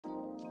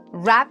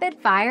Rapid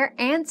fire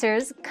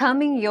answers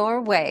coming your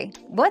way.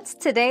 What's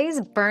today's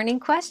burning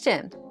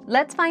question?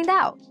 Let's find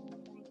out.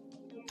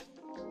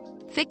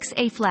 Fix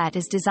A Flat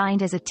is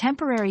designed as a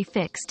temporary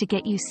fix to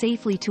get you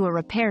safely to a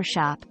repair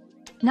shop,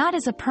 not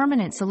as a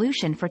permanent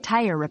solution for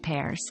tire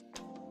repairs.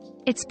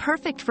 It's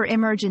perfect for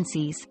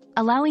emergencies,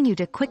 allowing you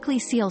to quickly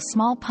seal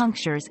small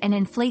punctures and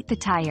inflate the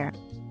tire.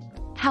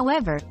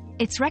 However,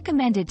 it's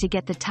recommended to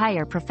get the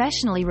tire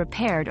professionally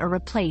repaired or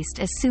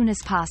replaced as soon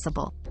as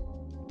possible.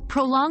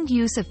 Prolonged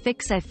use of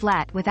Fix A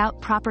Flat without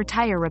proper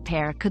tire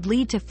repair could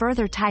lead to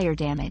further tire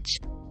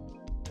damage.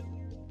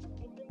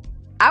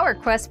 Our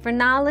quest for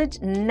knowledge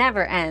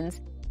never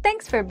ends.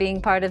 Thanks for being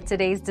part of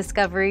today's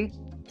discovery.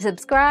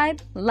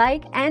 Subscribe,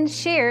 like, and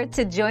share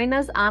to join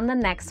us on the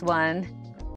next one.